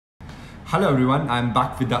Hello everyone, I'm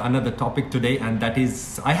back with another topic today, and that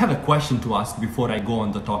is, I have a question to ask before I go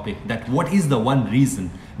on the topic. That what is the one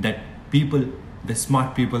reason that people, the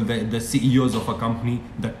smart people, the CEOs of a company,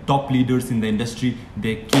 the top leaders in the industry,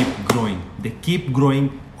 they keep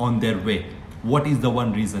growing on their way? What is the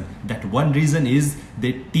one reason? That one reason is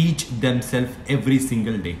they teach themselves every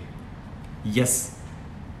single day. Yes,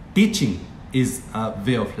 teaching is a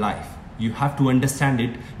way of life. You have to understand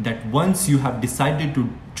it, that once you have decided to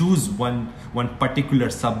choose one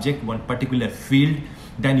particular subject, one particular field,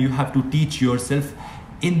 then you have to teach yourself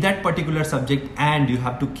in that particular subject, and you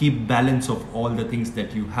have to keep balance of all the things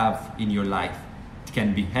that you have in your life. It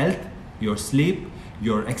can be health, your sleep,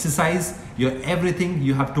 your exercise, your everything.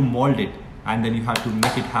 You have to mold it, and then you have to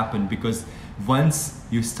make it happen, because once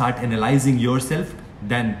you start analyzing yourself,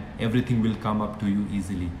 then everything will come up to you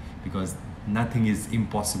easily, because nothing is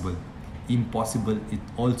impossible. Impossible, it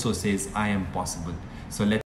also says I am possible. So let's